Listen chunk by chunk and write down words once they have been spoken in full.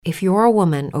If you're a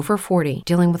woman over 40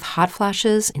 dealing with hot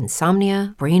flashes,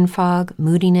 insomnia, brain fog,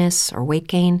 moodiness, or weight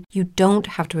gain, you don't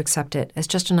have to accept it as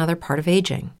just another part of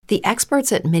aging. The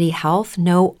experts at MIDI Health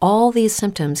know all these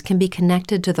symptoms can be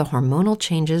connected to the hormonal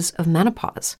changes of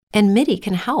menopause. And MIDI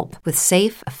can help with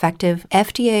safe, effective,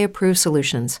 FDA-approved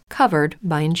solutions covered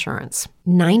by insurance.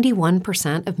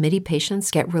 91% of MIDI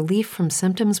patients get relief from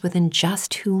symptoms within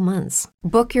just 2 months.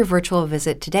 Book your virtual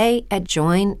visit today at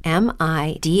joinmidi.com.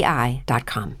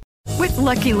 With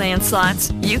Lucky Land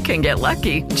Slots, you can get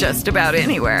lucky just about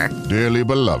anywhere. Dearly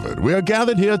beloved, we are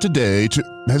gathered here today to...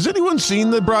 Has anyone seen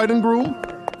the bride and groom?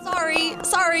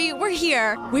 Sorry, we're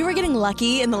here. We were getting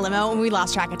lucky in the limo and we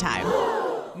lost track of time.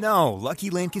 No, Lucky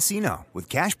Land Casino, with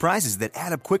cash prizes that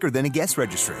add up quicker than a guest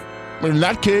registry. In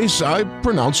that case, I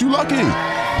pronounce you lucky.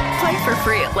 Play for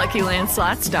free at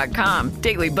LuckyLandSlots.com.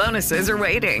 Daily bonuses are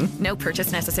waiting. No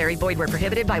purchase necessary. Void where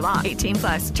prohibited by law.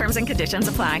 18+. Terms and conditions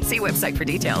apply. See website for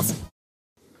details.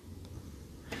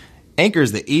 Anchor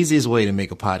is the easiest way to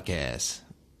make a podcast.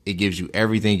 It gives you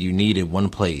everything you need in one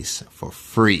place for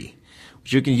free,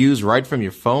 which you can use right from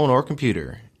your phone or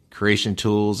computer. Creation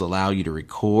tools allow you to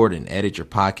record and edit your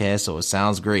podcast so it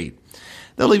sounds great.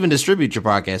 They'll even distribute your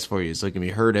podcast for you so it can be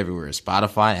heard everywhere: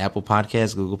 Spotify, Apple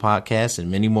Podcasts, Google Podcasts, and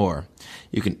many more.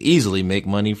 You can easily make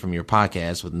money from your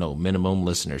podcast with no minimum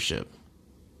listenership.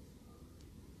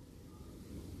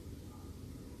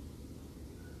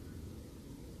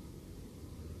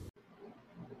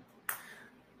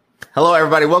 Hello,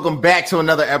 everybody. Welcome back to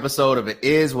another episode of It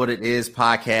Is What It Is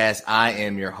podcast. I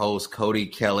am your host, Cody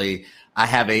Kelly. I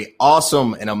have an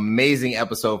awesome and amazing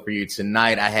episode for you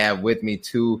tonight. I have with me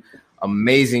two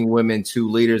amazing women, two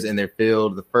leaders in their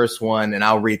field. The first one, and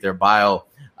I'll read their bio,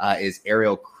 is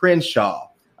Ariel Crenshaw.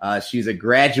 She's a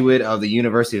graduate of the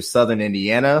University of Southern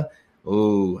Indiana.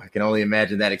 Ooh, I can only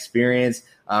imagine that experience.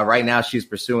 Right now, she's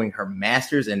pursuing her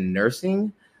master's in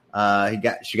nursing.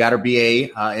 She got her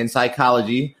BA in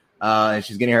psychology, and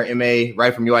she's getting her MA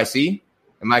right from UIC.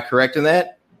 Am I correct in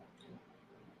that?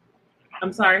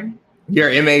 I'm sorry? Your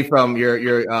MA from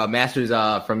your master's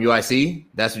from UIC.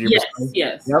 That's what you're pursuing?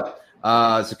 Yes. Yep.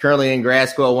 So currently in grad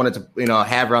school, I wanted to,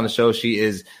 have her on the show. She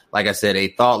is, like I said, a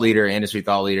thought leader, industry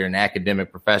thought leader, an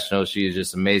academic professional. She is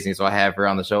just amazing. So I have her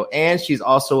on the show, and she's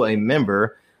also a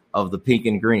member of the Pink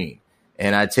and Green.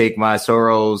 And I take my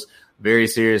sorrows very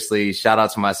seriously. Shout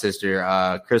out to my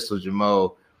sister, Crystal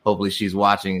Jamo. Hopefully she's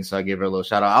watching, so I give her a little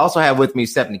shout out. I also have with me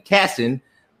Stephanie Caston,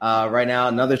 right now,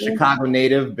 another Chicago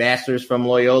native, bachelor's from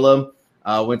Loyola,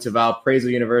 went to Valparaiso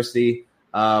University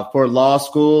for law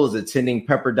school, is attending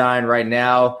Pepperdine right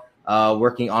now,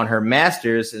 working on her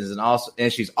master's,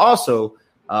 and she's also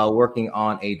working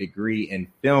on a degree in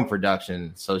film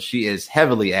production. So she is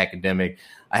heavily academic.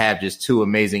 I have just two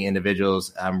amazing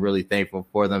individuals. I'm really thankful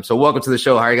for them. So welcome to the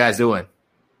show. How are you guys doing?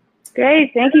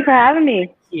 Great. Thank you for having me.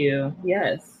 Thank you.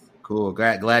 Yes. Cool.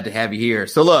 Glad to have you here.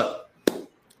 So look,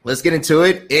 let's get into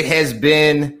it. It has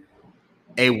been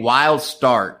a wild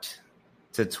start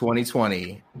to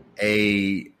 2020,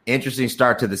 a interesting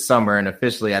start to the summer, and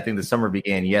officially, I think the summer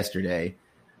began yesterday.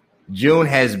 June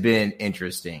has been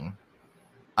interesting.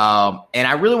 And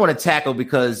I really want to tackle,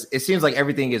 because it seems like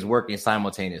everything is working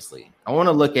simultaneously. I want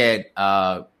to look at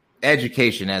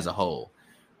education as a whole,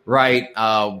 right?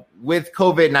 With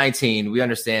COVID-19, we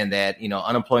understand that,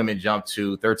 unemployment jumped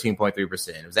to 13.3%.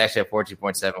 It was actually at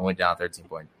 14.7, went down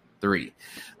 13.3.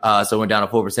 So it went down a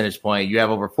full percentage point. You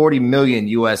have over 40 million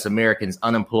U.S. Americans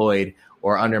unemployed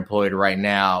or underemployed right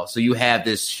now. So you have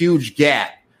this huge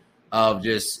gap of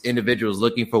just individuals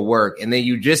looking for work. And then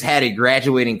you just had a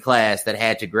graduating class that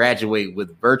had to graduate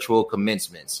with virtual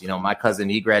commencements. My cousin,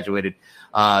 he graduated,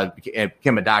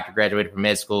 became a doctor, graduated from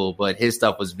med school, but his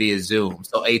stuff was via Zoom.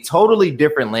 So a totally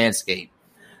different landscape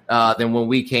than when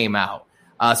we came out.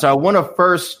 So I want to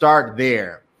first start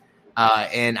there.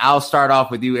 And I'll start off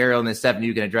with you, Ariel, and then Stephanie,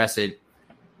 you can address it.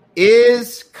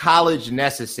 Is college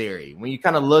necessary? When you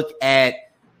kind of look at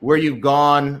where you've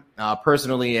gone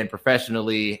personally and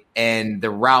professionally, and the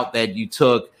route that you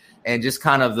took, and just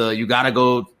kind of you got to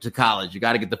go to college, you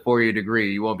got to get the 4-year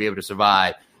degree, you won't be able to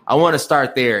survive. I want to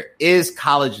start there. Is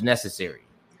college necessary?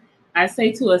 I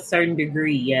say to a certain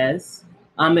degree, yes.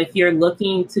 If you're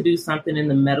looking to do something in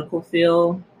the medical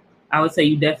field, I would say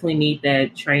you definitely need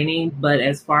that training. But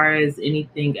as far as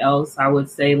anything else, I would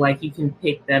say you can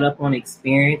pick that up on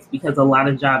experience, because a lot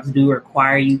of jobs do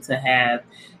require you to have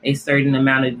a certain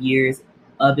amount of years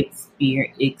of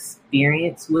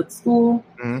experience with school.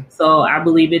 Mm-hmm. So I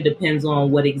believe it depends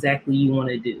on what exactly you want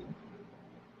to do.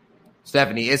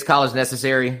 Stephanie, is college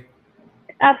necessary?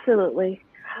 Absolutely.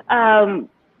 Aside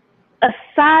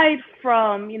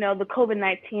from, the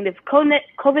COVID-19. If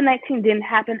COVID-19 didn't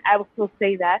happen, I would still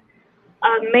say that.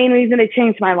 Main reason it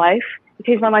changed my life. It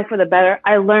changed my life for the better.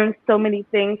 I learned so many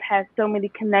things, had so many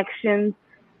connections,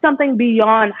 something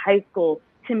beyond high school.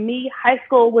 To me, high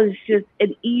school was just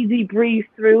an easy breeze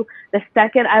through. The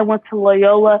second I went to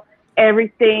Loyola,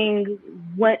 everything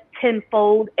went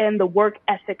tenfold and the work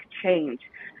ethic changed.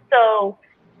 So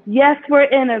yes, we're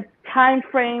in a time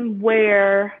frame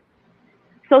where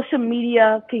social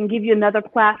media can give you another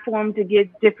platform to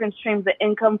get different streams of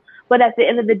income. But at the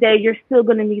end of the day, you're still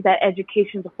going to need that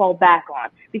education to fall back on,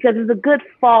 because it's a good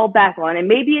fall back on. It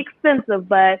may be expensive,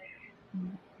 but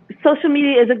social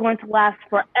media isn't going to last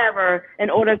forever in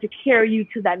order to carry you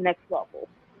to that next level.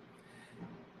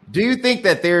 Do you think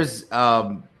that there's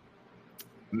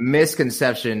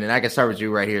misconception, and I can start with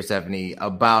you right here, Stephanie,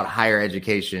 about higher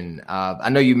education? I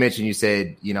know you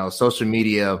said, social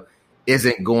media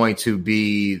isn't going to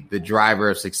be the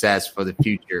driver of success for the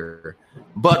future,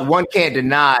 but one can't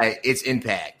deny its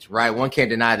impact, right? One can't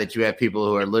deny that you have people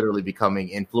who are literally becoming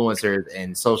influencers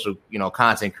and social,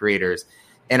 content creators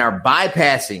and are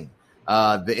bypassing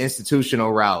the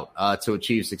institutional route to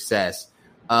achieve success.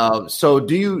 So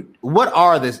what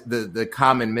are the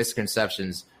common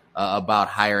misconceptions about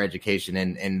higher education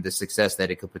and the success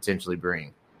that it could potentially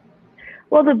bring?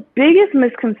 Well, the biggest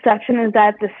misconception is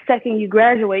that the second you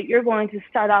graduate, you're going to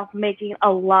start off making a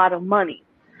lot of money,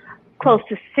 close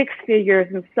to six figures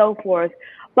and so forth.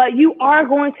 But you are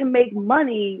going to make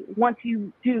money once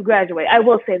you do graduate. I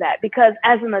will say that, because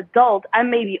as an adult, I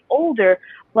may be older,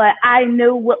 but I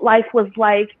knew what life was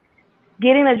like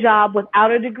getting a job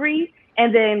without a degree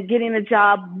and then getting a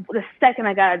job the second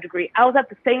I got a degree. I was at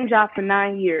the same job for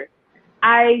 9 years.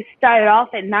 I started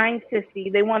off at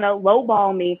 $9.50. They want to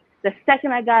lowball me. The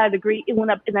second I got a degree, it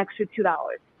went up an extra $2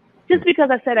 just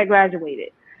because I said I graduated.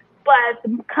 But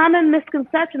the common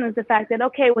misconception is the fact that,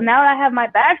 okay, well, now that I have my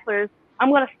bachelor's,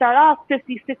 I'm going to start off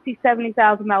 $50,000, $60,000,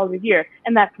 $70,000 a year.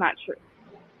 And that's not true.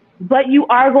 But you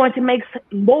are going to make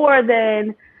more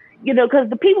than,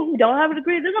 because the people who don't have a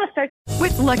degree, they're going to start.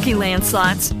 With Lucky Land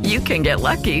Slots, you can get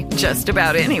lucky just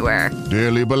about anywhere.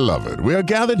 Dearly beloved, we are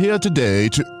gathered here today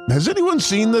to... Has anyone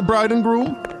seen the bride and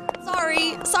groom?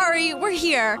 Sorry, we're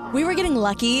here. We were getting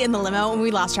lucky in the limo and we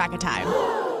lost track of time.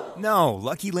 No,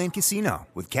 Lucky Land Casino,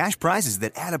 with cash prizes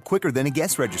that add up quicker than a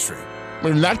guest registry.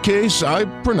 In that case, I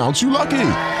pronounce you lucky.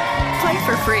 Play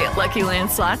for free at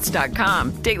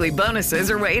LuckyLandSlots.com. Daily bonuses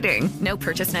are waiting. No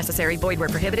purchase necessary. Void where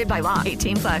prohibited by law.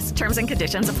 18+. Terms and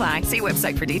conditions apply. See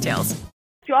website for details.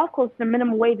 You're all close to the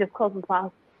minimum wage as close as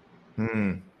possible.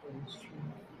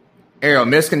 Ariel,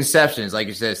 misconceptions, like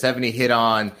you said, Stephanie hit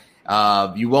on.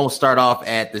 You won't start off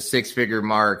at the six-figure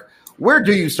mark. Where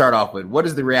do you start off with? What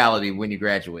is the reality when you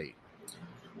graduate?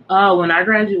 When I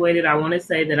graduated, I want to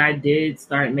say that I did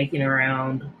start making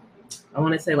around,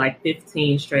 like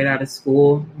 15 straight out of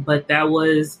school. But that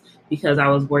was because I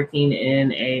was working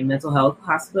in a mental health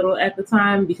hospital at the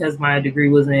time, because my degree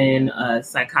was in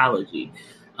psychology.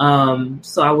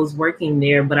 So I was working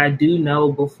there, but I do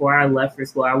know before I left for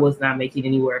school, I was not making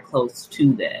anywhere close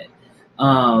to that.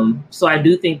 So I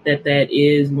do think that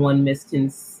is one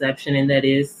misconception, and that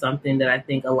is something that I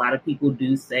think a lot of people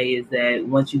do say, is that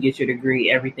once you get your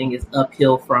degree, everything is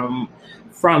uphill from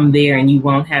there, and you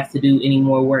won't have to do any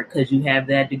more work because you have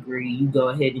that degree. You go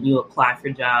ahead and you apply for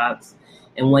jobs,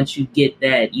 and once you get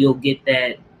that, you'll get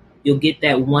that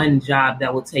one job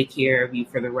that will take care of you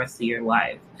for the rest of your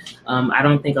life. I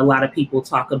don't think a lot of people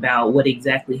talk about what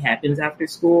exactly happens after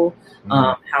school,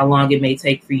 how long it may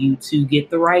take for you to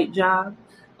get the right job.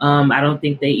 I don't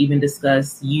think they even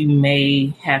discuss you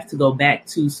may have to go back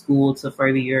to school to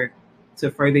further your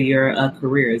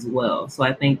career as well. So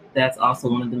I think that's also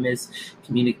one of the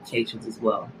miscommunications as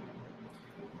well.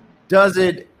 Is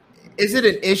it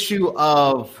an issue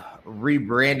of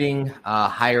rebranding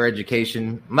higher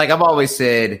education? Like I've always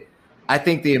said, I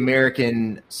think the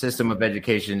American system of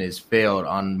education is failed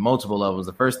on multiple levels.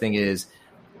 The first thing is,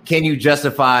 can you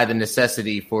justify the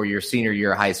necessity for your senior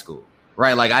year of high school?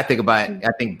 Right? Like I think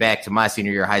back to my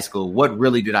senior year of high school. What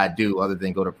really did I do other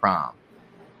than go to prom?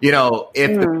 If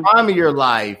the prime of your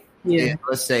life is,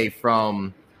 let's say,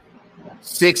 from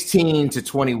 16 to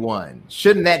 21,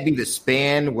 shouldn't that be the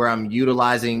span where I'm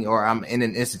utilizing, or I'm in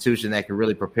an institution that can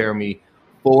really prepare me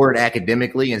forward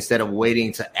academically, instead of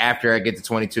waiting to after I get to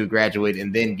 22, graduate,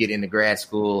 and then get into grad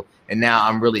school? And now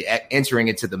I'm really entering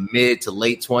into the mid to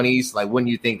late 20s. Like, wouldn't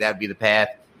you think that'd be the path?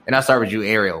 And I'll start with you,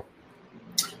 Ariel.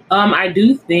 I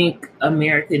do think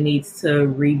America needs to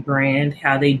rebrand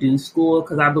how they do school,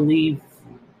 because I believe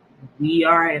we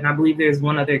are. And I believe there's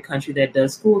one other country that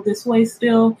does school this way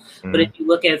still. Mm-hmm. But if you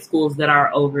look at schools that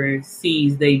are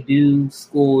overseas, they do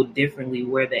school differently,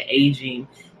 where the aging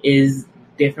is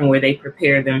different, where they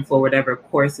prepare them for whatever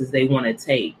courses they want to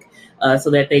take,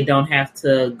 so that they don't have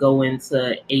to go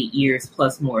into 8 years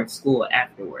plus more of school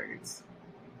afterwards.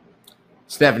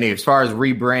 Stephanie, as far as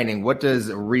rebranding, what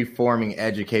does reforming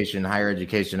education, higher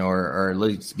education, or at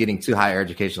least getting to higher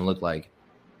education look like?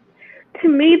 To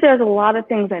me, there's a lot of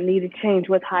things that need to change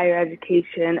with higher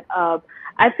education.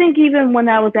 I think even when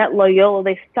I was at Loyola,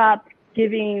 they stopped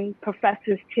giving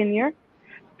professors tenure.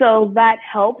 So that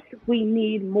helps. We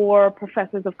need more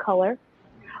professors of color.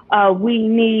 We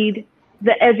need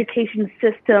the education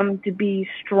system to be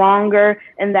stronger,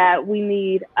 and that we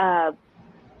need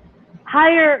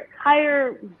higher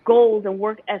goals and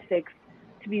work ethics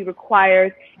to be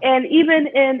required. And even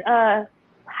in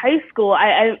high school,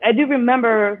 I do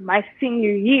remember my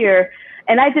senior year,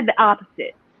 and I did the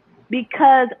opposite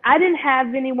because I didn't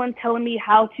have anyone telling me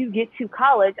how to get to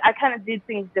college. I kind of did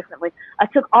things differently. I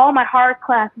took all my hard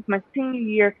classes my senior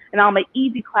year and all my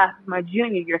easy classes my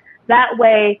junior year. That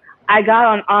way I got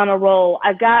on honor roll.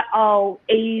 I got all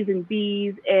A's and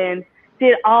B's and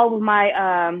did all of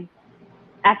my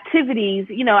activities.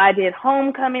 You know, I did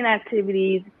homecoming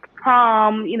activities,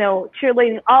 prom, you know,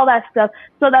 cheerleading, all that stuff,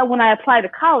 so that when I apply to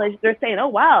college, they're saying, oh,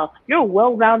 wow, you're a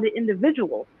well-rounded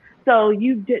individual. So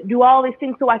you do all these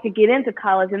things so I could get into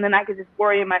college, and then I could just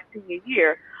worry in my senior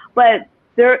year. But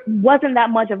there wasn't that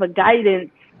much of a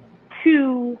guidance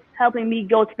to helping me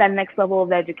go to that next level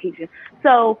of education.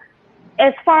 So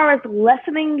as far as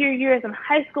lessening your years in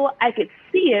high school, I could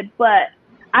see it, but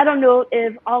I don't know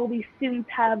if all these students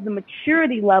have the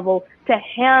maturity level to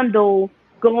handle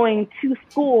going to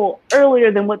school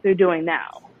earlier than what they're doing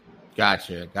now.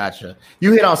 Gotcha.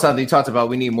 You hit on something. You talked about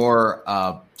we need more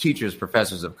teachers,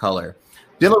 professors of color.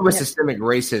 Dealing with systemic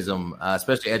racism,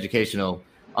 especially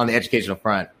on the educational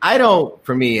front.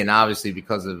 For me, and obviously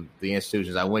because of the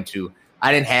institutions I went to,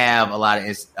 I didn't have a lot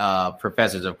of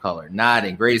professors of color, not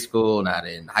in grade school, not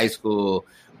in high school.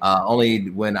 Only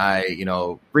when I,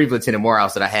 briefly attended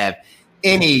Morehouse did I have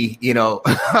any,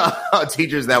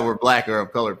 teachers that were Black or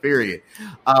of color, period.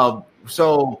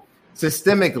 So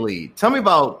systemically, tell me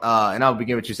about, and I'll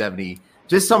begin with you, Stephanie,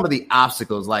 just some of the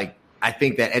obstacles, like I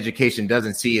think that education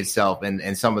doesn't see itself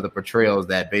and some of the portrayals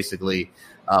that basically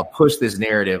push this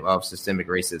narrative of systemic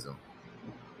racism.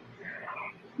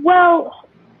 Well,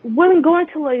 when going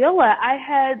to Loyola, I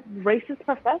had racist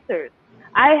professors.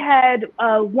 I had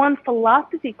one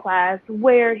philosophy class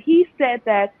where he said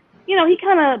that, he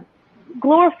kind of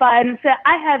glorified and said,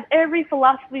 I have every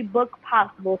philosophy book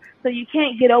possible, so you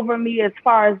can't get over me as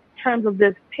far as terms of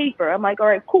this paper. I'm like, all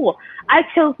right, cool. I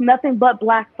chose nothing but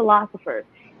Black philosophers.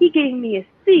 He gave me a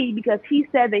C because he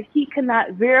said that he could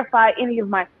not verify any of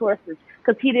my sources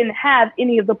because he didn't have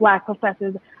any of the Black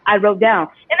professors I wrote down.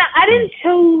 And I didn't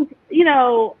choose,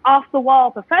 off the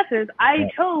wall professors. I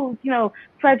chose,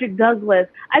 Frederick Douglass.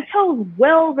 I chose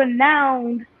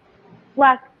well-renowned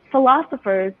Black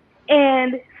philosophers,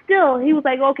 and still he was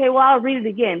like, okay, well, I'll read it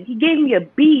again. He gave me a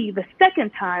B the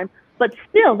second time, but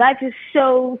still that just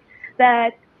shows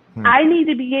that I need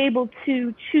to be able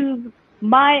to choose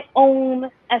my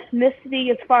own ethnicity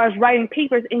as far as writing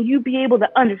papers, and you be able to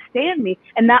understand me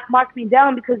and not mark me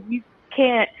down because you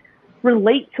can't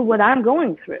relate to what I'm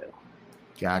going through.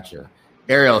 Gotcha.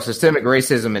 Ariel, systemic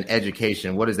racism in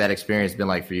education, what has that experience been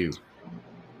like for you?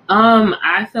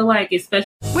 I feel like, especially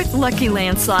with Lucky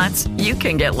Land Slots, you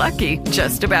can get lucky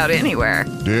just about anywhere.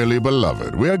 Dearly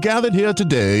beloved, we are gathered here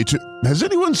today to... Has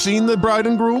anyone seen the bride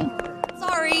and groom?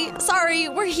 Sorry,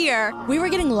 we're here. We were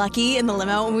getting lucky in the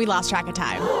limo and we lost track of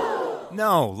time.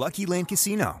 No, Lucky Land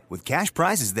Casino, with cash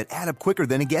prizes that add up quicker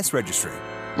than a guest registry.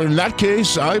 In that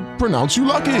case, I pronounce you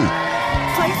lucky.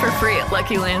 Play for free at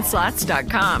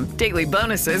LuckyLandSlots.com. Daily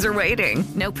bonuses are waiting.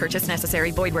 No purchase necessary.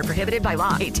 Void where prohibited by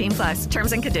law. 18+.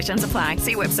 Terms and conditions apply.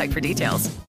 See website for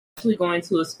details. Actually, going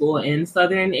to a school in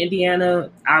Southern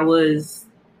Indiana,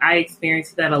 I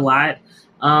experienced that a lot.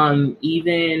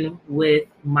 Even with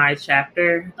my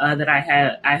chapter that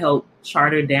I helped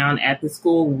charter down at the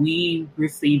school, we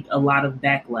received a lot of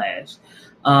backlash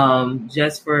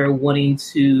just for wanting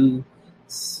to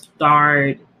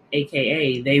start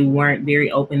AKA. They weren't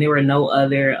very open. There were no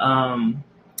other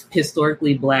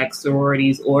historically Black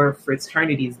sororities or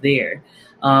fraternities there.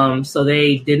 So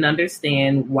they didn't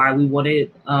understand why we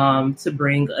wanted to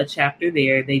bring a chapter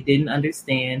there. They didn't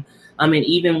understand. And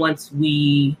even once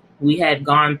we had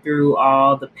gone through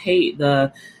all the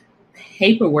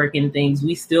paperwork and things,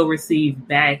 we still received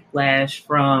backlash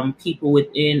from people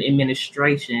within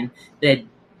administration that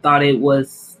thought it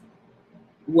was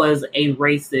was a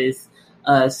racist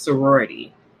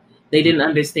sorority. They didn't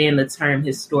understand the term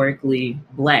historically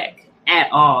Black at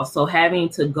all. So having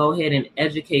to go ahead and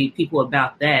educate people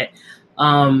about that,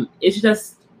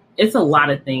 it's a lot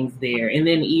of things there. And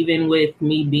then even with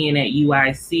me being at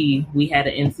UIC, we had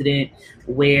an incident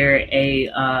where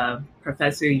a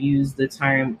professor used the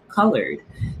term colored.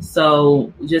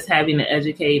 So just having to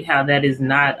educate how that is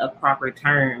not a proper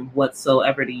term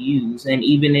whatsoever to use. And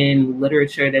even in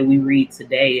literature that we read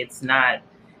today, it's not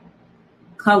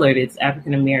colored, it's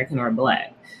African American or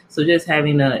Black. So just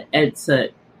having to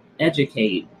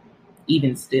educate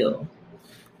even still.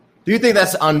 Do you think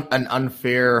that's an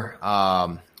unfair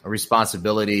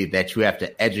responsibility that you have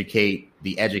to educate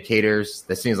the educators?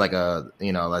 That seems like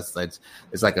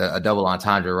it's like a double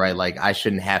entendre, right? Like I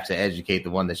shouldn't have to educate the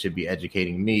one that should be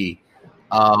educating me.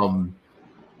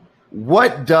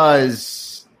 What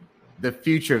does the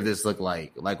future of this look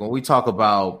like? Like when we talk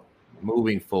about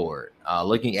moving forward,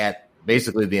 looking at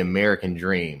basically the American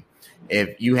dream.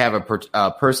 If you have a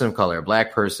person of color, a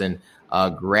Black person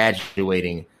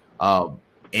graduating,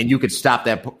 and you could stop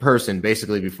that person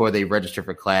basically before they register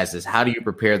for classes, how do you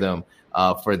prepare them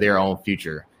for their own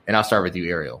future? And I'll start with you,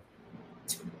 Ariel.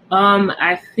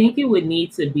 I think it would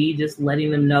need to be just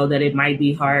letting them know that it might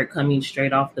be hard coming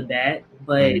straight off the bat,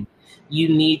 but you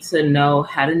need to know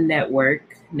how to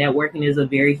network. Networking is a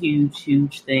very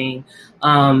huge thing.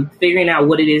 Figuring out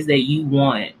what it is that you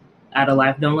want out of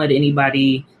life. Don't let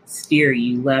anybody steer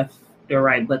you left or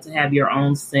right, but to have your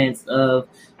own sense of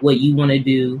what you want to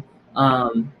do.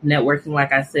 Networking,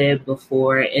 like I said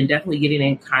before, and definitely getting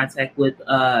in contact with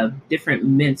different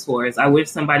mentors. I wish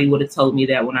somebody would have told me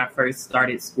that when I first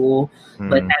started school,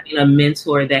 but having a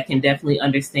mentor that can definitely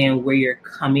understand where you're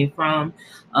coming from.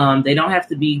 They don't have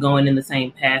to be going in the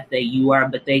same path that you are,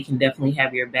 but they can definitely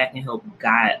have your back and help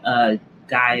guide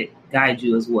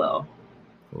you as well.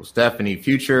 Well, Stephanie,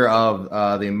 future of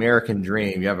the American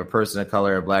dream. You have a person of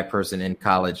color, a Black person in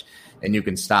college, and you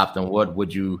can stop them. What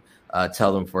would you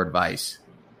tell them for advice?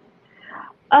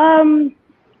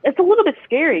 It's a little bit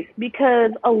scary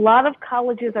because a lot of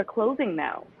colleges are closing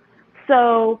now.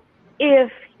 So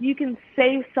if you can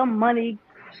save some money,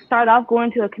 start off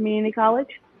going to a community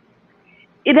college.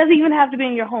 It doesn't even have to be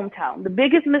in your hometown. The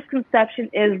biggest misconception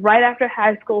is right after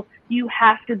high school, you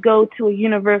have to go to a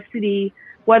university,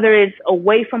 whether it's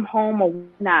away from home or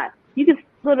not. You can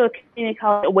go to a community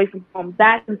college away from home.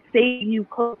 That can save you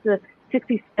close to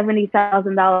 $60,000,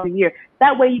 $70,000 a year.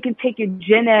 That way you can take your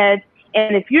gen ed,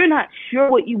 and if you're not sure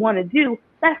what you want to do,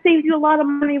 that saves you a lot of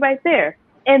money right there.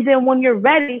 And then when you're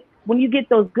ready, when you get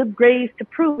those good grades to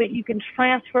prove it, you can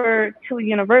transfer to a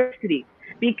university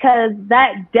because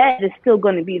that debt is still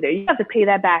going to be there. You have to pay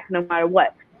that back no matter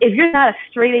what. If you're not a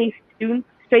straight A student,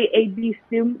 straight A, B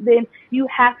student, then you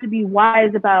have to be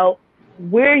wise about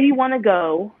where you want to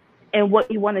go and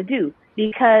what you want to do,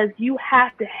 because you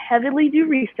have to heavily do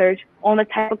research on the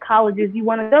type of colleges you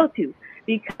want to go to,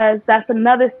 because that's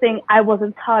another thing I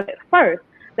wasn't taught at first,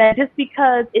 that just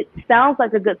because it sounds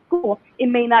like a good school, it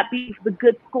may not be the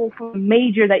good school for the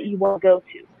major that you want to go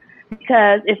to.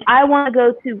 Because if I want to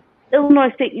go to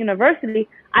Illinois State University,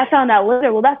 I found out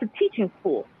later, well, that's a teaching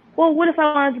school. Well, what if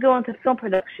I wanted to go into film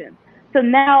production? So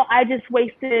now I just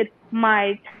wasted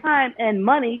my time and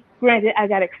money. Granted, I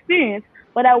got experience,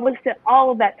 but I wasted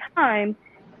all of that time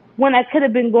when I could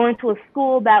have been going to a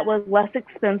school that was less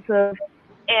expensive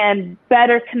and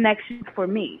better connections for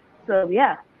me. So,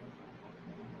 yeah.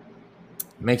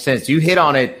 Makes sense. You hit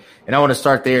on it, and I want to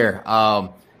start there.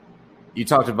 You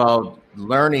talked about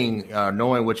learning,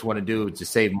 knowing what you want to do to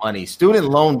save money. Student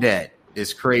loan debt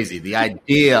is crazy. The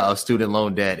idea of student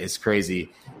loan debt is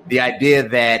crazy. The idea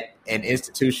that an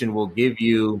institution will give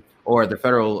you, or the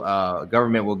federal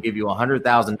government will give you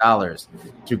 $100,000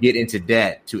 to get into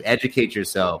debt, to educate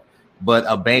yourself, but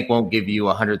a bank won't give you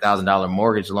a $100,000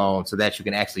 mortgage loan so that you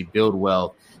can actually build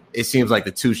wealth. It seems like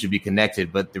the two should be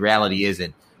connected, but the reality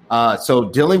isn't. So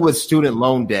dealing with student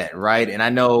loan debt, right? And I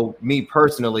know me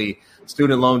personally,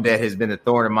 student loan debt has been a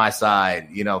thorn in my side,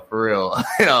 for real.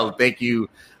 Thank you,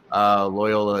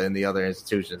 Loyola and the other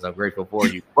institutions. I'm grateful for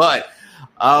you. But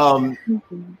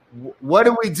what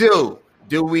do we do?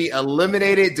 Do we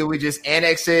eliminate it? Do we just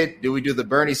annex it? Do we do the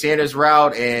Bernie Sanders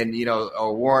route and,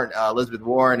 or Warren, Elizabeth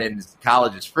Warren and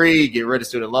college is free, get rid of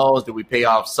student loans? Do we pay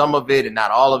off some of it and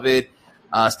not all of it?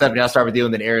 Stephanie, I'll start with you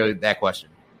and then Ariel, that question.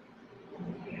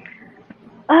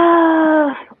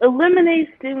 Eliminate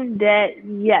student debt,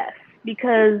 yes,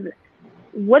 because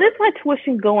what is my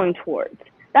tuition going towards?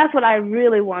 That's what I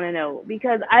really want to know,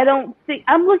 because I don't think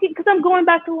I'm looking, because I'm going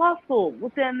back to law school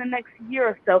within the next year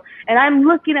or so, and I'm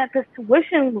looking at the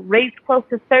tuition rates close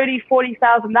to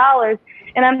 $30,000-$40,000,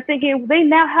 and I'm thinking they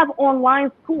now have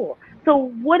online school.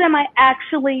 So what am I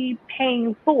actually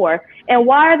paying for? And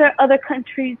why are there other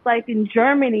countries like in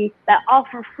Germany that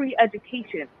offer free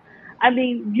education? I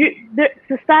mean,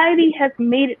 society has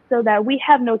made it so that we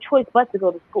have no choice but to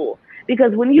go to school.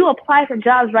 Because when you apply for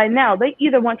jobs right now, they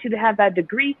either want you to have that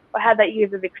degree or have that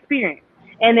years of experience.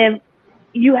 And then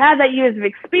you have that years of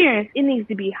experience, it needs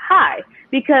to be high,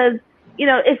 because,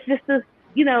 it's just this,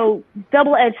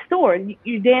 double-edged sword.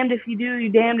 You're damned if you do,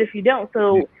 you're damned if you don't.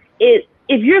 So if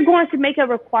you're going to make a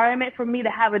requirement for me to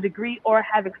have a degree or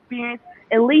have experience,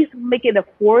 at least make it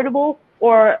affordable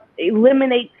or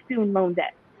eliminate student loan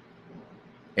debt.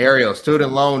 Ariel,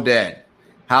 student loan debt.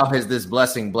 How has this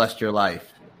blessing blessed your life?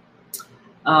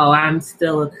 Oh, I'm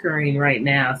still accruing right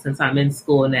now since I'm in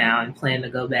school now and plan to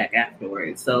go back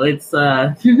afterwards. So it's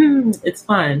it's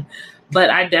fun.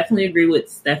 But I definitely agree with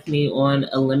Stephanie on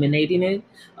eliminating it.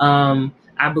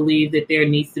 I believe that there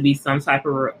needs to be some type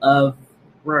of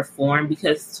reform,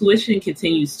 because tuition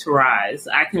continues to rise.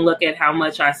 I can look at how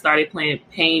much I started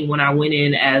paying when I went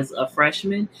in as a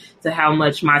freshman to how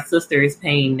much my sister is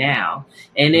paying now.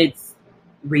 And it's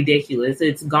ridiculous.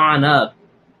 It's gone up.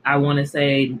 I want to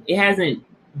say it hasn't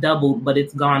doubled, but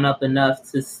it's gone up enough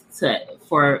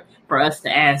for us to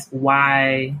ask,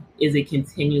 why is it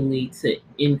continually to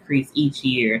increase each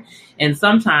year? And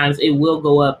sometimes it will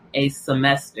go up a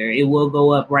semester. It will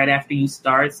go up right after you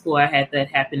start school. I had that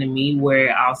happen to me,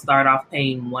 where I'll start off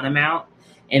paying one amount,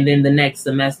 and then the next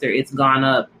semester it's gone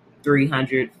up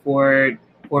 $300,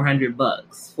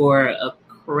 $400 for a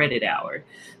credit hour.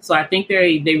 So I think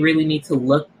they really need to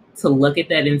look at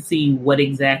that and see what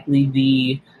exactly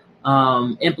the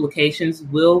implications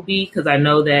will be, because I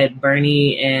know that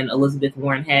Bernie and Elizabeth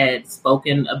Warren had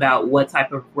spoken about what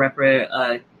type of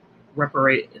repercussions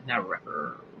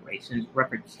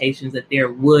that there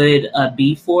would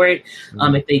be for it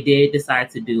if they did decide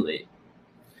to do it.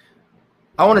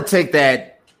 I want to take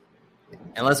that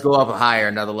and let's go up higher,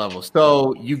 another level.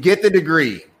 So you get the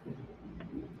degree.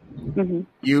 Mm-hmm.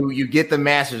 You get the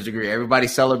master's degree.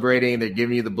 Everybody's celebrating. They're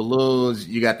giving you the balloons.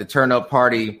 You got the turn up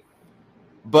party.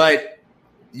 But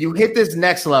you hit this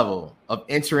next level of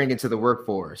entering into the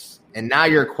workforce, and now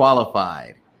you're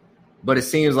qualified. But it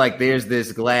seems like there's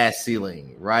this glass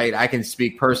ceiling, right? I can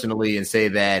speak personally and say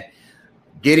that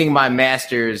getting my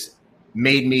master's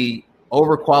made me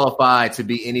overqualified to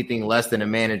be anything less than a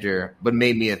manager, but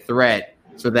made me a threat,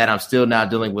 so that I'm still now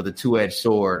dealing with a two-edged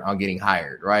sword on getting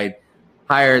hired, right?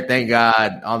 Hired, thank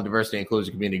God, on the diversity and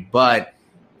inclusion community. But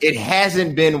it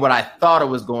hasn't been what I thought it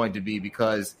was going to be,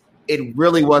 because it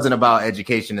really wasn't about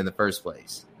education in the first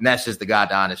place. And that's just the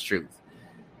God honest truth.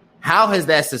 How has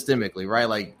that systemically, right?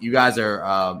 Like, you guys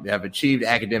have achieved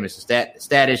academic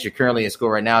status. You're currently in school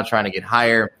right now trying to get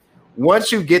higher.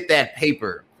 Once you get that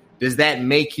paper, does that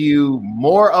make you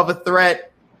more of a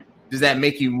threat? Does that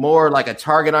make you more like a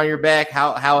target on your back?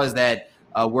 How has that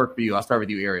worked for you? I'll start with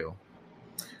you, Ariel.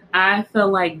 I feel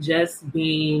like just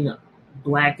being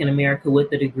Black in America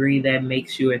with a degree, that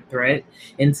makes you a threat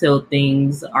until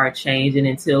things are changed and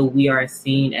until we are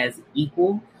seen as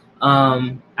equal.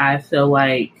 I feel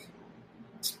like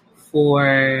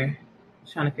trying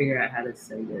to figure out how to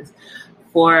say this,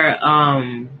 for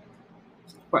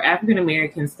African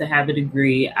Americans to have a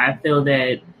degree, I feel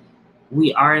that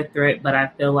we are a threat, but I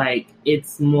feel like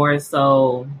it's more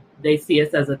so they see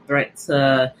us as a threat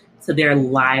to their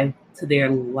livelihood.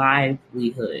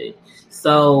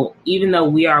 So even though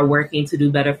we are working to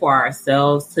do better for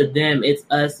ourselves, to them, it's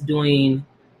us doing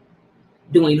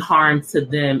harm to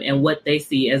them and what they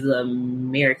see as an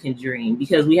American dream.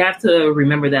 Because we have to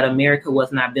remember that America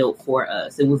was not built for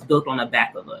us. It was built on the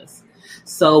back of us.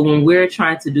 So when we're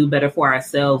trying to do better for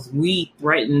ourselves, we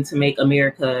threaten to make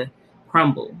America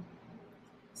crumble.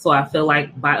 So I feel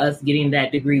like by us getting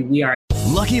that degree, we are.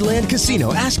 Lucky Land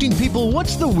Casino, asking people,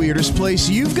 what's the weirdest place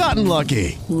you've gotten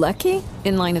lucky? Lucky?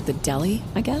 In line at the deli,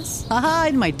 I guess? Aha,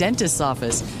 in my dentist's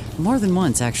office. More than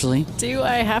once, actually. Do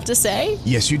I have to say?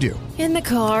 Yes, you do. In the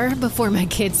car before my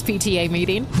kids' PTA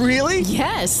meeting. Really?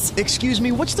 Yes. Excuse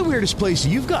me, what's the weirdest place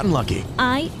you've gotten lucky?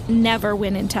 I never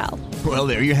win and tell. Well,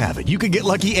 there you have it. You can get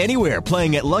lucky anywhere,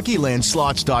 playing at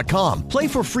LuckyLandSlots.com. Play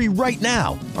for free right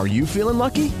now. Are you feeling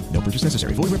lucky? No purchase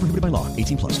necessary. Void where prohibited by law.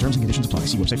 18+. Terms and conditions apply.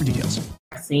 See website for details.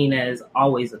 Seen as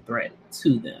always a threat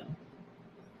to them.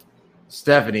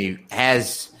 Stephanie,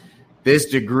 has this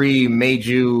degree made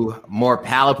you more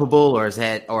palatable, or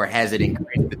has it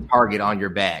increased the target on your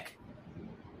back?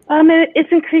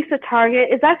 It's increased the target.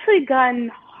 It's actually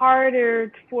gotten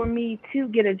harder for me to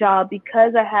get a job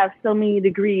because I have so many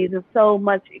degrees and so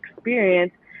much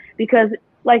experience, because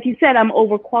like you said, I'm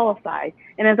overqualified.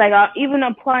 And it's like, even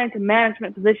applying to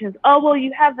management positions,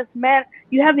 you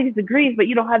have these degrees, but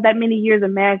you don't have that many years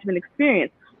of management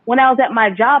experience. When I was at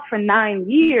my job for 9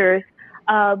 years,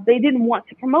 they didn't want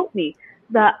to promote me.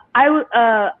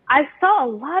 I saw a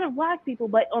lot of Black people,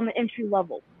 but on the entry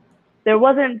level. There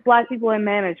wasn't Black people in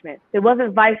management. There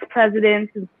wasn't vice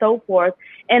presidents and so forth.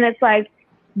 And it's like,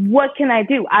 what can I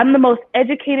do? I'm the most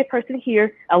educated person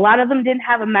here. A lot of them didn't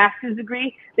have a master's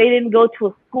degree. They didn't go to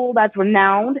a school that's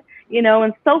renowned,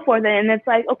 and so forth. And it's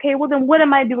like, okay, well then what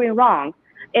am I doing wrong?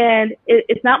 And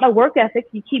it's not my work ethic.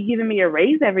 You keep giving me a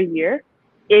raise every year.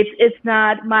 It's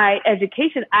not my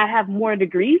education. I have more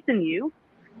degrees than you.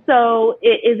 So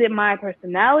is it my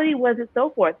personality? Was it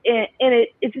so forth? And it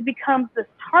just becomes this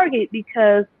target,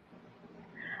 because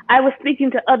I was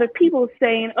speaking to other people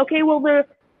saying, okay, well,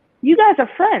 you guys are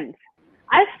friends.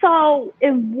 I saw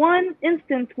in one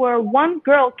instance where one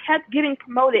girl kept getting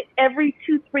promoted every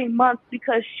 2-3 months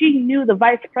because she knew the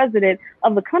vice president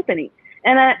of the company.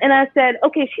 And I said,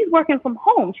 okay, she's working from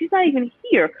home. She's not even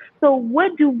here. So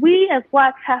what do we as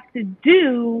Blacks have to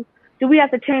do? Do we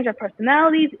have to change our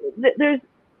personalities? There's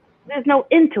no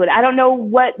end to it. I don't know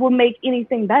what will make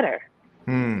anything better.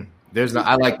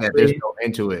 I like that. There's no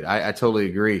end to it. I totally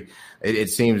agree.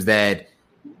 It seems that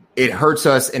it hurts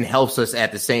us and helps us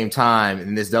at the same time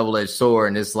in this double-edged sword.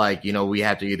 And it's like, we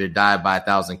have to either die by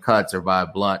 1,000 cuts or by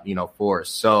blunt, force.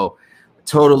 So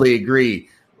totally agree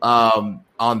on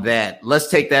that. Let's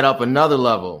take that up another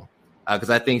level, because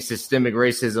I think systemic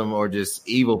racism or just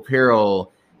evil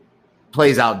peril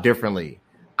plays out differently.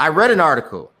 I read an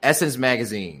article, Essence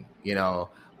Magazine,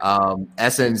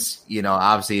 Essence,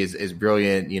 obviously is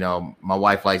brilliant. My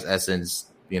wife likes Essence,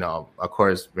 of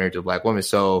course, married to a Black woman.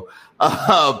 So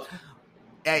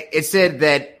it said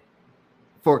that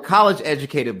for college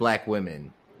educated Black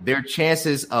women, their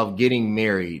chances of getting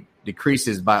married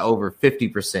decreases by over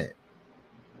 50%.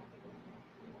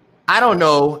 I don't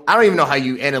know. I don't even know how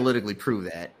you analytically prove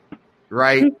that,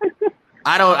 right?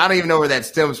 I don't even know where that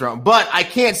stems from, but I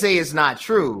can't say it's not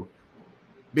true,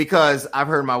 because I've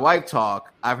heard my wife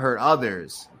talk. I've heard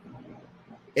others.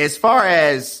 As far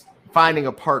as finding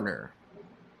a partner,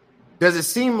 does it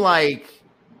seem like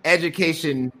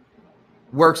education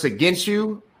works against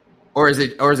you, or is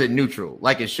it neutral,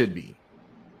 like it should be?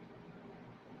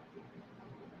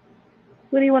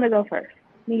 Who do you want to go first?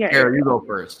 Sarah, you go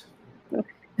first.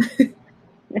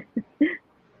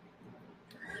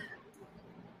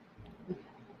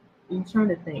 I'm trying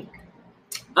to think.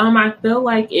 I feel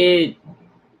like it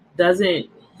doesn't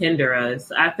hinder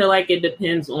us. I feel like it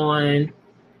depends on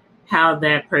how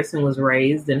that person was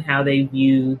raised and how they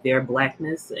view their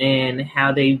Blackness and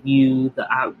how they view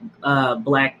the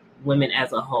Black women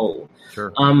as a whole.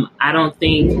 Sure. I don't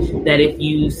think that if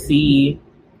you see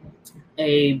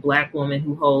a Black woman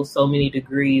who holds so many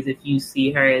degrees, if you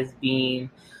see her as being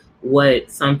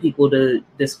what some people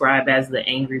describe as the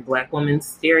angry Black woman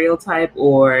stereotype,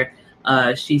 or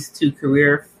she's too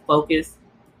career focused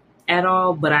at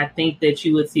all. But I think that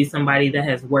you would see somebody that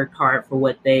has worked hard for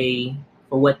what they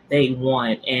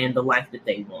want and the life that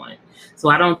they want. So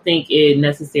I don't think it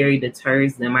necessarily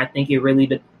deters them. I think it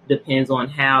really depends on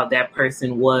how that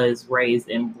person was raised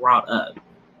and brought up.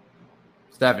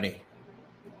 Stephanie.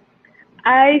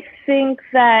 I think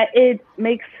that it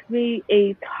makes me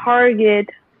a target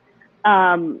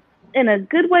in a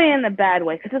good way and a bad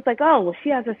way. Because it's like, oh, well, she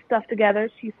has her stuff together.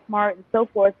 She's smart and so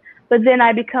forth. But then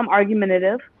I become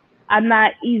argumentative. I'm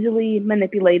not easily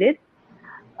manipulated.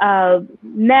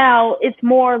 Now it's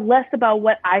less about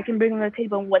what I can bring to the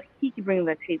table and what he can bring to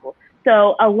the table.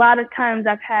 So a lot of times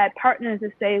I've had partners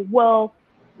that say, well,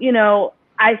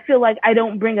 I feel like I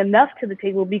don't bring enough to the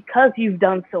table because you've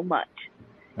done so much.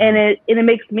 And it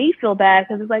makes me feel bad,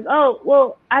 because it's like, oh,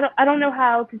 well, I don't know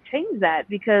how to change that,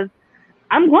 because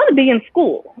I'm going to be in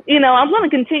school. I'm going to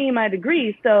continue my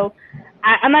degree. So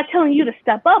I'm not telling you to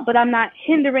step up, but I'm not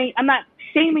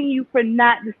shaming you for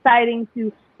not deciding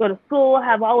to go to school,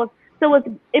 have all of. So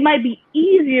it might be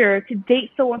easier to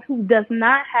date someone who does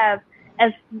not have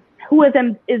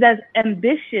is as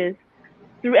ambitious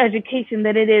through education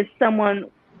than it is someone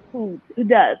who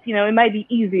does. It might be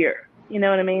easier. You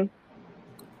know what I mean?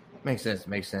 Makes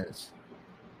sense.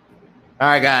 All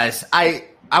right, guys. I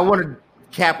want to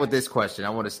cap with this question.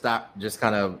 I want to stop, just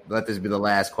kind of let this be the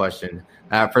last question.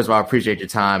 First of all, I appreciate your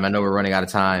time. I know we're running out of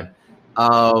time.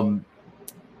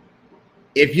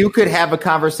 If you could have a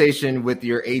conversation with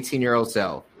your 18-year-old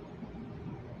self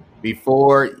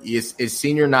before it's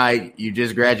senior night, you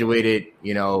just graduated,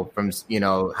 from,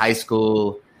 high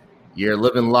school, You're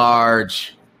living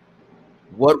large.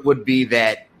 What would be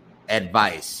that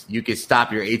advice you could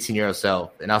stop your 18-year-old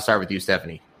self? And I'll start with you,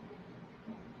 Stephanie.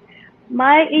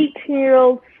 My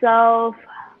 18-year-old self,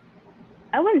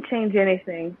 I wouldn't change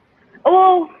anything.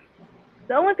 Well,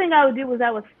 the only thing I would do was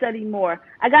I would study more.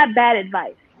 I got bad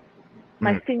advice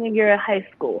my senior year of high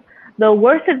school. The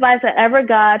worst advice I ever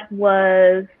got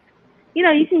was,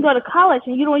 you can go to college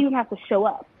and you don't even have to show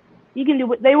up. You can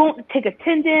do they won't take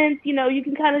attendance. You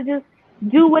can kind of just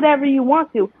do whatever you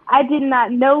want to. I did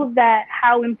not know that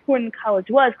how important college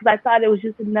was because I thought it was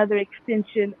just another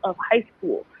extension of high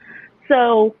school.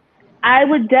 So I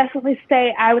would definitely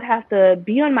say I would have to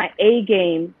be on my A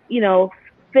game,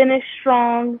 finish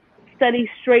strong, study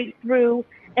straight through,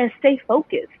 and stay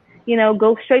focused.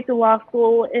 Go straight to law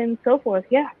school and so forth.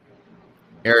 Yeah.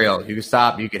 Ariel, you could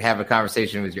stop. You could have a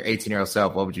conversation with your 18-year-old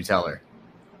self. What would you tell her?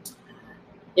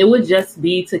 It would just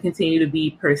be to continue to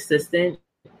be persistent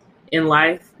in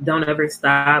life. Don't ever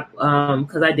stop.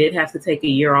 Because I did have to take a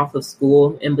year off of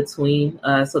school in between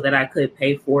so that I could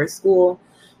pay for school.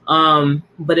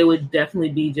 But it would definitely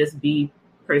be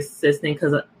persistent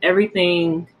because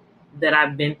everything that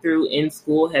I've been through in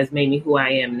school has made me who I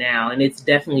am now. And it's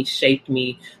definitely shaped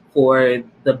me for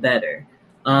the better.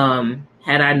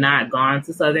 Had I not gone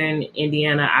to Southern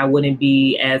Indiana, I wouldn't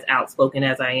be as outspoken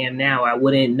as I am now. I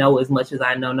wouldn't know as much as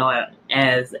I know now,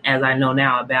 as I know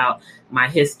now about my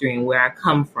history and where I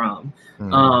come from.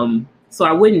 So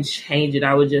I wouldn't change it.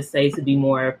 I would just say to be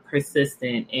more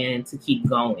persistent and to keep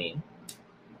going.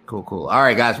 Cool. All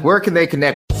right, guys, where can they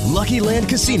connect? Lucky Land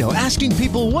Casino, asking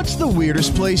people, what's the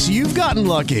weirdest place you've gotten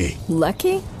lucky?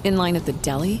 Lucky? In line at the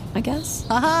deli, I guess?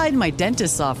 Aha, in my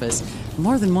dentist's office.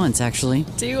 More than once, actually.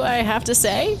 Do I have to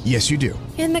say? Yes, you do.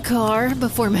 In the car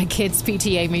before my kids'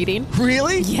 PTA meeting.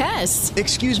 Really? Yes.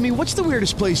 Excuse me, what's the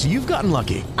weirdest place you've gotten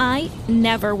lucky? I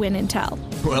never win and tell.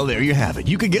 Well, there you have it.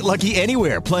 You can get lucky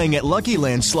anywhere, playing at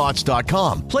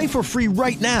LuckyLandSlots.com. Play for free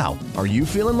right now. Are you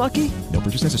feeling lucky? No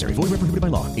purchase necessary. Void where prohibited by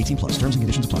law. 18+. Terms and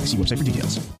conditions apply. See website for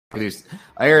details.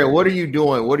 Ariel, what are you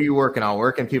doing? What are you working on?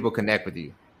 Where can people connect with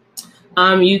you?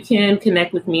 You can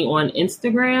connect with me on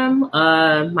Instagram.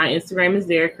 My Instagram is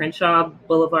there, Crenshaw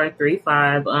Boulevard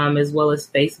 35, as well as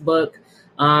Facebook.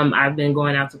 I've been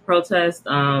going out to protest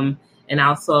and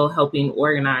also helping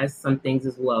organize some things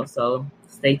as well. So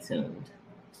stay tuned.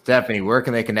 Stephanie, where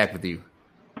can they connect with you?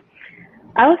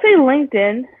 I would say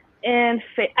LinkedIn, and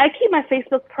I keep my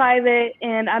Facebook private,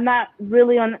 and I'm not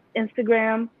really on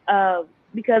Instagram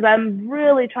because I'm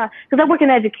really trying, because I work in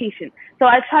education. So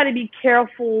I try to be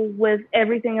careful with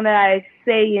everything that I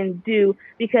say and do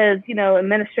because,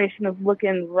 administration is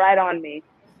looking right on me.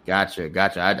 Gotcha.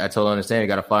 I totally understand. You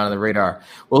got to fly on the radar.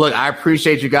 Well, look, I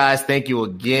appreciate you guys. Thank you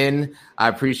again. I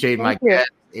appreciate my guests,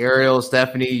 Ariel,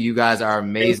 Stephanie. You guys are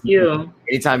amazing. Thank you.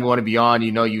 Anytime you want to be on,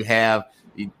 you have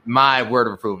my word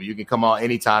of approval. You can come on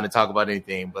anytime to talk about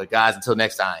anything. But guys, until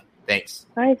next time, thanks.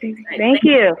 All right, thank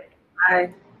you.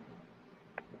 Bye.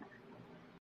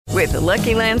 With the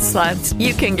Lucky Land Slots,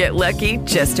 you can get lucky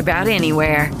just about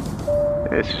anywhere.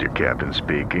 This is your captain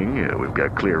speaking. We've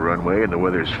got clear runway and the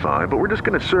weather's fine, but we're just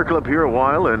going to circle up here a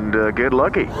while and get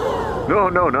lucky.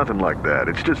 No, nothing like that.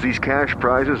 It's just these cash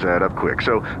prizes add up quick.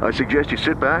 So I suggest you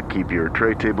sit back, keep your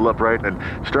tray table upright, and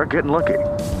start getting lucky.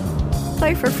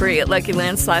 Play for free at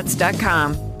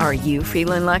LuckyLandSlots.com. Are you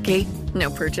feeling lucky? No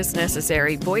purchase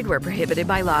necessary. Void where prohibited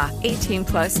by law.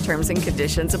 18+ terms and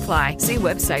conditions apply. See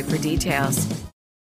website for details.